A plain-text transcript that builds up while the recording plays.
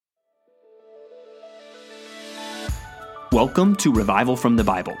Welcome to Revival from the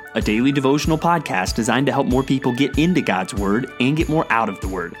Bible, a daily devotional podcast designed to help more people get into God's Word and get more out of the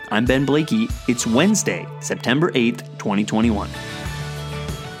Word. I'm Ben Blakey. It's Wednesday, September 8th, 2021.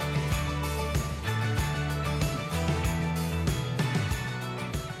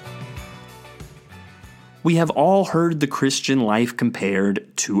 We have all heard the Christian life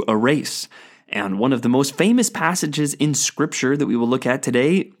compared to a race. And one of the most famous passages in Scripture that we will look at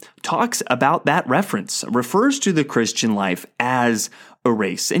today talks about that reference, refers to the Christian life as a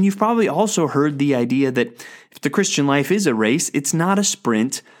race. And you've probably also heard the idea that if the Christian life is a race, it's not a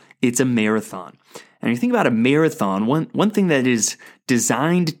sprint, it's a marathon. And you think about a marathon, one thing that is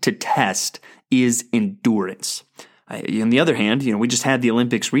designed to test is endurance. On the other hand, we just had the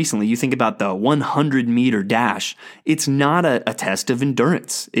Olympics recently. You think about the 100-meter dash. It's not a test of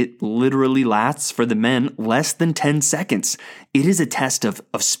endurance. It literally lasts for the men less than 10 seconds. It is a test of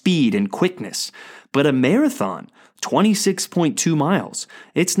speed and quickness. But a marathon, 26.2 miles,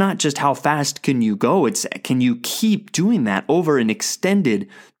 it's not just how fast can you go, it's can you keep doing that over an extended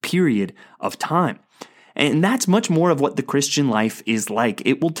period of time. And that's much more of what the Christian life is like.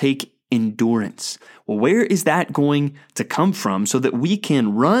 It will take endurance. Well, where is that going to come from so that we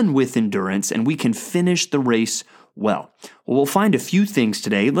can run with endurance and we can finish the race well? Well, we'll find a few things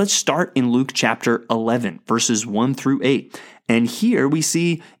today. Let's start in Luke chapter 11, verses 1 through 8. And here we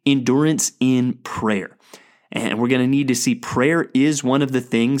see endurance in prayer. And we're going to need to see prayer is one of the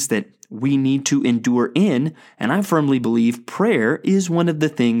things that we need to endure in. And I firmly believe prayer is one of the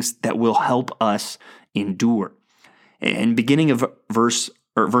things that will help us endure. And beginning of verse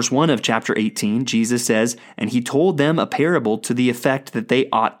 1 of chapter 18, Jesus says, "And he told them a parable to the effect that they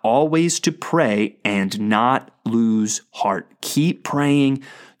ought always to pray and not lose heart." Keep praying.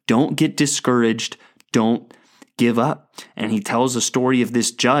 Don't get discouraged. Don't give up. And he tells a story of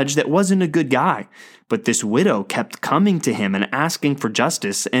this judge that wasn't a good guy, but this widow kept coming to him and asking for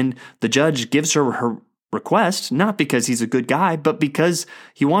justice. And the judge gives her request, not because he's a good guy, but because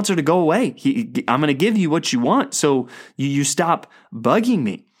he wants her to go away. I'm going to give you what you want, so you stop bugging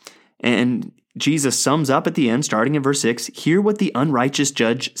me. And Jesus sums up at the end, starting in verse 6, "Hear what the unrighteous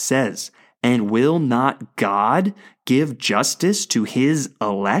judge says, and will not God give justice to his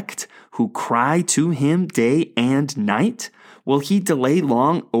elect who cry to him day and night? Will he delay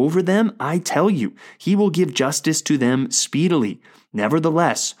long over them? I tell you, he will give justice to them speedily.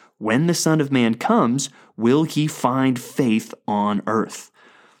 Nevertheless, when the Son of Man comes, will he find faith on earth?"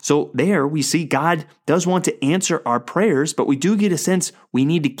 So there we see God does want to answer our prayers, but we do get a sense we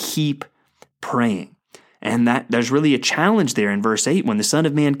need to keep praying. And that there's really a challenge there in verse 8. When the Son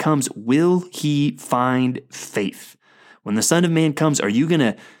of Man comes, will he find faith? When the Son of Man comes, are you going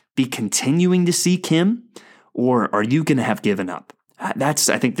to be continuing to seek him, or are you going to have given up? That's,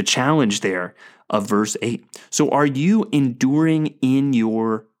 I think, the challenge there of verse 8. So are you enduring in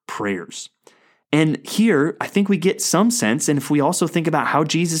your prayers? And here, I think we get some sense, and if we also think about how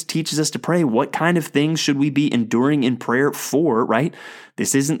Jesus teaches us to pray, what kind of things should we be enduring in prayer for, right?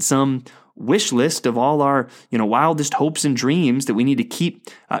 This isn't some wish list of all our, wildest hopes and dreams that we need to keep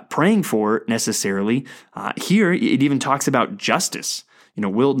praying for necessarily. Here, it even talks about justice.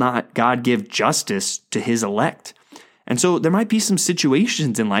 Will not God give justice to his elect? And so there might be some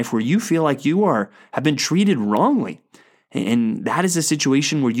situations in life where you feel like you have been treated wrongly. And that is a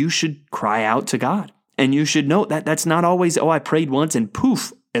situation where you should cry out to God. And you should know that that's not always, I prayed once and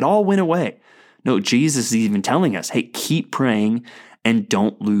poof, it all went away. No, Jesus is even telling us, hey, keep praying and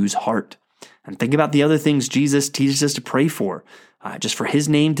don't lose heart. And think about the other things Jesus teaches us to pray for. Just for his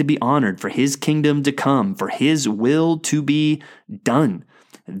name to be honored, for his kingdom to come, for his will to be done.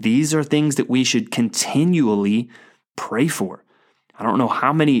 These are things that we should continually pray for. I don't know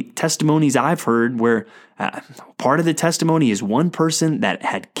how many testimonies I've heard where part of the testimony is one person that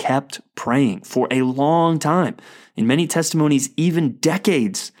had kept praying for a long time. In many testimonies, even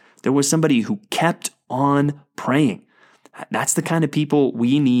decades, there was somebody who kept on praying. That's the kind of people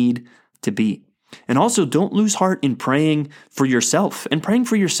we need to be. And also, don't lose heart in praying for yourself and praying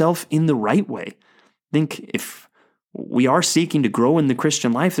for yourself in the right way. I think if we are seeking to grow in the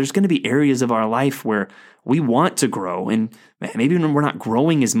Christian life, there's going to be areas of our life where we want to grow, and maybe we're not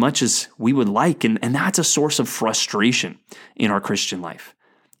growing as much as we would like, and that's a source of frustration in our Christian life.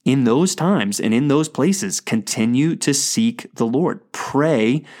 In those times and in those places, continue to seek the Lord.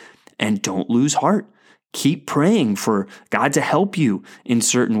 Pray and don't lose heart. Keep praying for God to help you in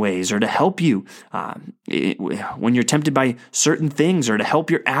certain ways, or to help you when you're tempted by certain things, or to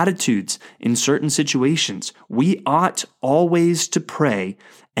help your attitudes in certain situations. We ought always to pray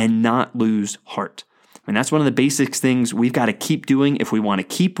and not lose heart. And that's one of the basic things we've got to keep doing if we want to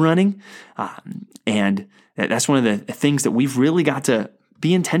keep running. And that's one of the things that we've really got to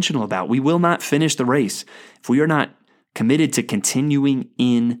be intentional about. We will not finish the race if we are not committed to continuing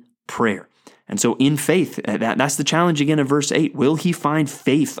in prayer. And so in faith, that's the challenge again of verse 8. Will he find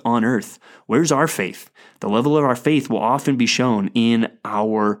faith on earth? Where's our faith? The level of our faith will often be shown in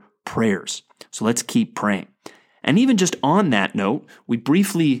our prayers. So let's keep praying. And even just on that note, we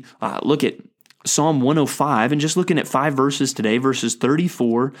briefly look at Psalm 105 and just looking at 5 verses today, verses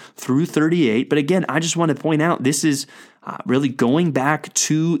 34 through 38. But again, I just want to point out this is really going back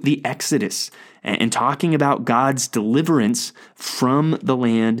to the Exodus and talking about God's deliverance from the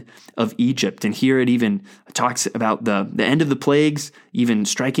land of Egypt. And here it even talks about the end of the plagues, even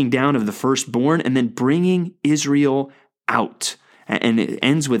striking down of the firstborn, and then bringing Israel out. And it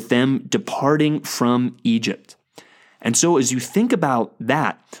ends with them departing from Egypt. And so as you think about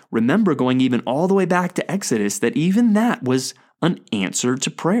that, remember going even all the way back to Exodus, that even that was an answer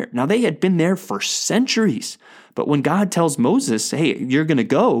to prayer. Now, they had been there for centuries, but when God tells Moses, hey, you're going to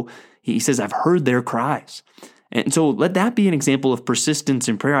go, he says, I've heard their cries. And so let that be an example of persistence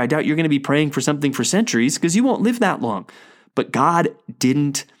in prayer. I doubt you're going to be praying for something for centuries because you won't live that long. But God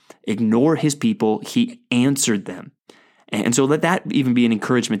didn't ignore his people. He answered them. And so let that even be an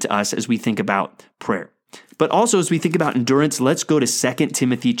encouragement to us as we think about prayer. But also as we think about endurance, let's go to 2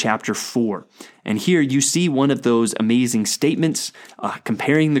 Timothy chapter 4. And here you see one of those amazing statements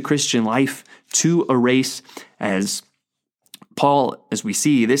comparing the Christian life to a race. As Paul, as we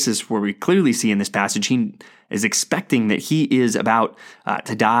see, this is where we clearly see in this passage, he is expecting that he is about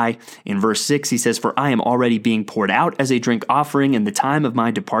to die. In verse 6, he says, "For I am already being poured out as a drink offering, and the time of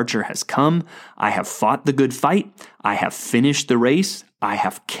my departure has come. I have fought the good fight. I have finished the race. I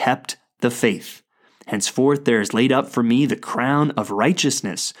have kept the faith. Henceforth there is laid up for me the crown of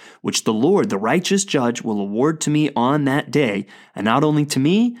righteousness, which the Lord, the righteous judge, will award to me on that day, and not only to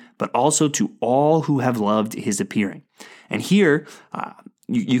me, but also to all who have loved his appearing." And here,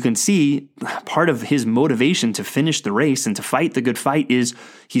 you can see part of his motivation to finish the race and to fight the good fight is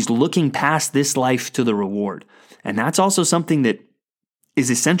he's looking past this life to the reward. And that's also something that is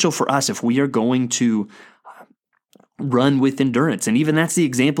essential for us if we are going to run with endurance. And even that's the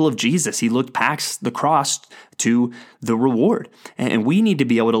example of Jesus. He looked past the cross to the reward. And we need to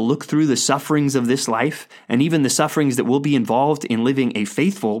be able to look through the sufferings of this life and even the sufferings that will be involved in living a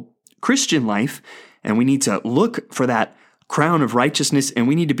faithful Christian life. And we need to look for that crown of righteousness. And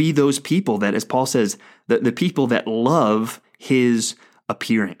we need to be those people that, as Paul says, the people that love his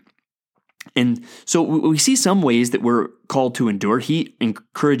appearing. And so we see some ways that we're called to endure. He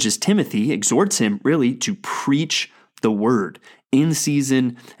encourages Timothy, exhorts him really to preach the word in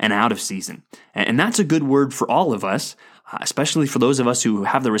season and out of season. And that's a good word for all of us, especially for those of us who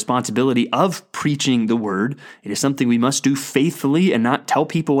have the responsibility of preaching the word. It is something we must do faithfully and not tell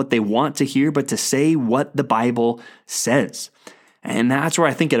people what they want to hear, but to say what the Bible says. And that's where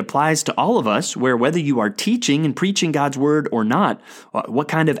I think it applies to all of us, where whether you are teaching and preaching God's word or not, what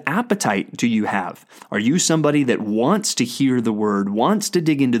kind of appetite do you have? Are you somebody that wants to hear the word, wants to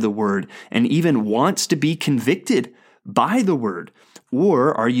dig into the word, and even wants to be convicted by the word?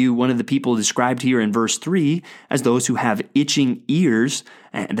 Or are you one of the people described here in verse 3 as those who have itching ears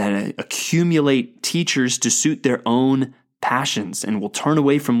that accumulate teachers to suit their own passions and will turn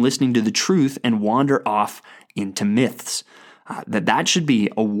away from listening to the truth and wander off into myths? That should be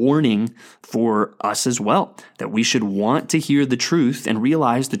a warning for us as well, that we should want to hear the truth and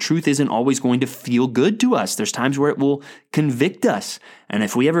realize the truth isn't always going to feel good to us. There's times where it will convict us. And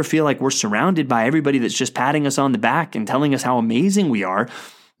if we ever feel like we're surrounded by everybody that's just patting us on the back and telling us how amazing we are,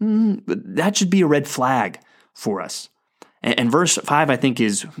 that should be a red flag for us. And verse 5, I think,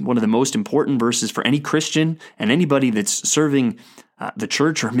 is one of the most important verses for any Christian and anybody that's serving the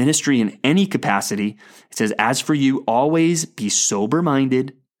church or ministry in any capacity. It says, "As for you, always be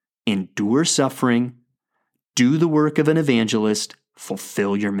sober-minded, endure suffering, do the work of an evangelist,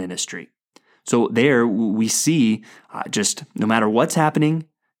 fulfill your ministry." So there we see just no matter what's happening,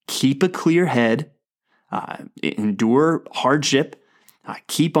 keep a clear head, endure hardship,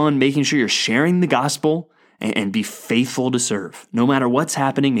 keep on making sure you're sharing the gospel, and be faithful to serve. No matter what's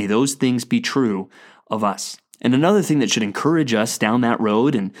happening, may those things be true of us. And another thing that should encourage us down that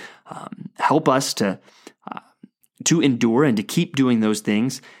road and help us to endure and to keep doing those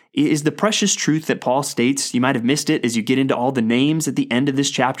things is the precious truth that Paul states. You might have missed it as you get into all the names at the end of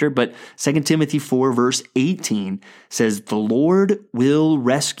this chapter, but 2 Timothy 4 verse 18 says, "The Lord will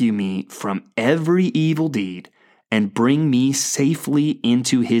rescue me from every evil deed and bring me safely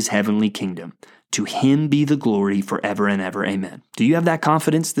into his heavenly kingdom. To him be the glory forever and ever. Amen." Do you have that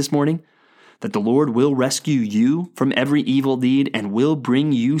confidence this morning? that the Lord will rescue you from every evil deed and will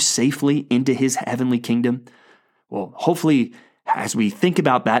bring you safely into his heavenly kingdom? Well, hopefully, as we think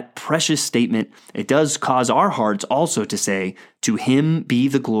about that precious statement, it does cause our hearts also to say, "To him be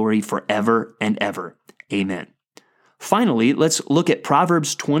the glory forever and ever. Amen." Finally, let's look at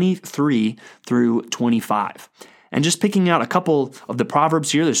Proverbs 23 through 25. And just picking out a couple of the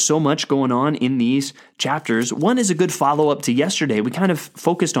Proverbs here, there's so much going on in these chapters. One is a good follow-up to yesterday. We kind of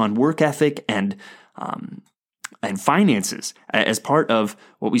focused on work ethic and finances as part of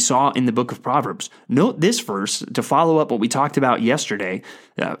what we saw in the book of Proverbs. Note this verse to follow up what we talked about yesterday.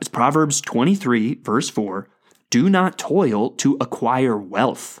 It's Proverbs 23, verse 4. "Do not toil to acquire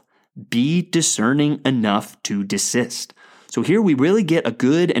wealth. Be discerning enough to desist." So here we really get a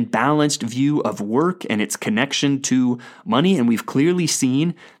good and balanced view of work and its connection to money, and we've clearly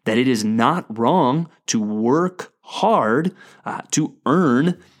seen that it is not wrong to work hard to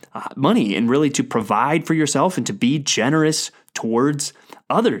earn money and really to provide for yourself and to be generous towards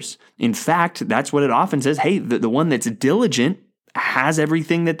others. In fact, that's what it often says. Hey, the one that's diligent has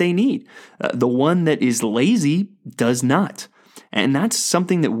everything that they need. The one that is lazy does not. And that's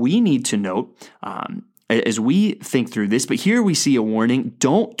something that we need to note as we think through this. But here we see a warning: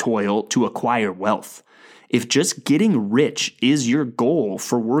 don't toil to acquire wealth. If just getting rich is your goal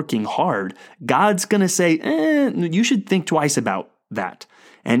for working hard, God's going to say, you should think twice about that.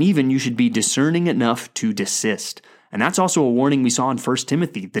 And even you should be discerning enough to desist. And that's also a warning we saw in 1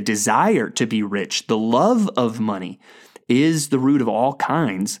 Timothy. The desire to be rich, the love of money, is the root of all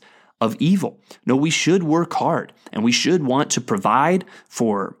kinds of evil. No, we should work hard, and we should want to provide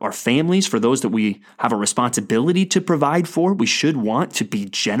for our families, for those that we have a responsibility to provide for. We should want to be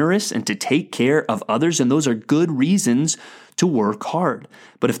generous and to take care of others, and those are good reasons to work hard.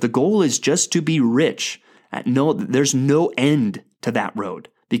 But if the goal is just to be rich, there's no end to that road,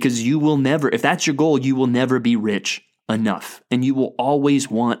 because you will never, if that's your goal, you will never be rich enough, and you will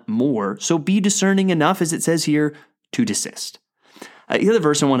always want more. So be discerning enough, as it says here, to desist. The other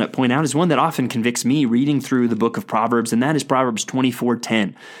verse I want to point out is one that often convicts me reading through the book of Proverbs, and that is Proverbs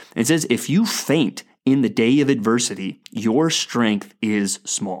 24:10. It says, "If you faint in the day of adversity, your strength is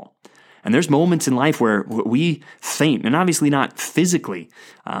small." And there's moments in life where we faint, and obviously not physically,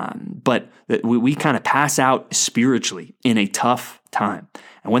 but we kind of pass out spiritually in a tough time.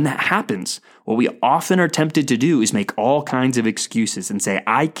 And when that happens, what we often are tempted to do is make all kinds of excuses and say,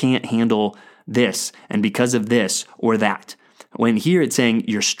 "I can't handle this, and because of this or that." When here it's saying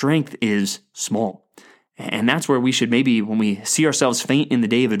your strength is small. And that's where we should maybe, when we see ourselves faint in the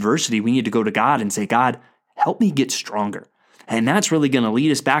day of adversity, we need to go to God and say, "God, help me get stronger." And that's really going to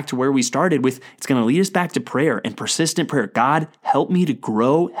lead us back to where we started with. It's going to lead us back to prayer and persistent prayer. God, help me to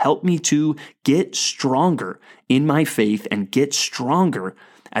grow. Help me to get stronger in my faith and get stronger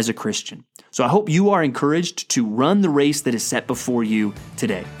as a Christian. So I hope you are encouraged to run the race that is set before you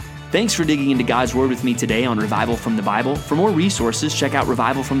today. Thanks for digging into God's Word with me today on Revival from the Bible. For more resources, check out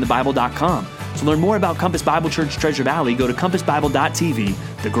revivalfromthebible.com. To learn more about Compass Bible Church Treasure Valley, go to compassbible.tv.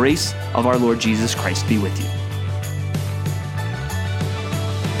 The grace of our Lord Jesus Christ be with you.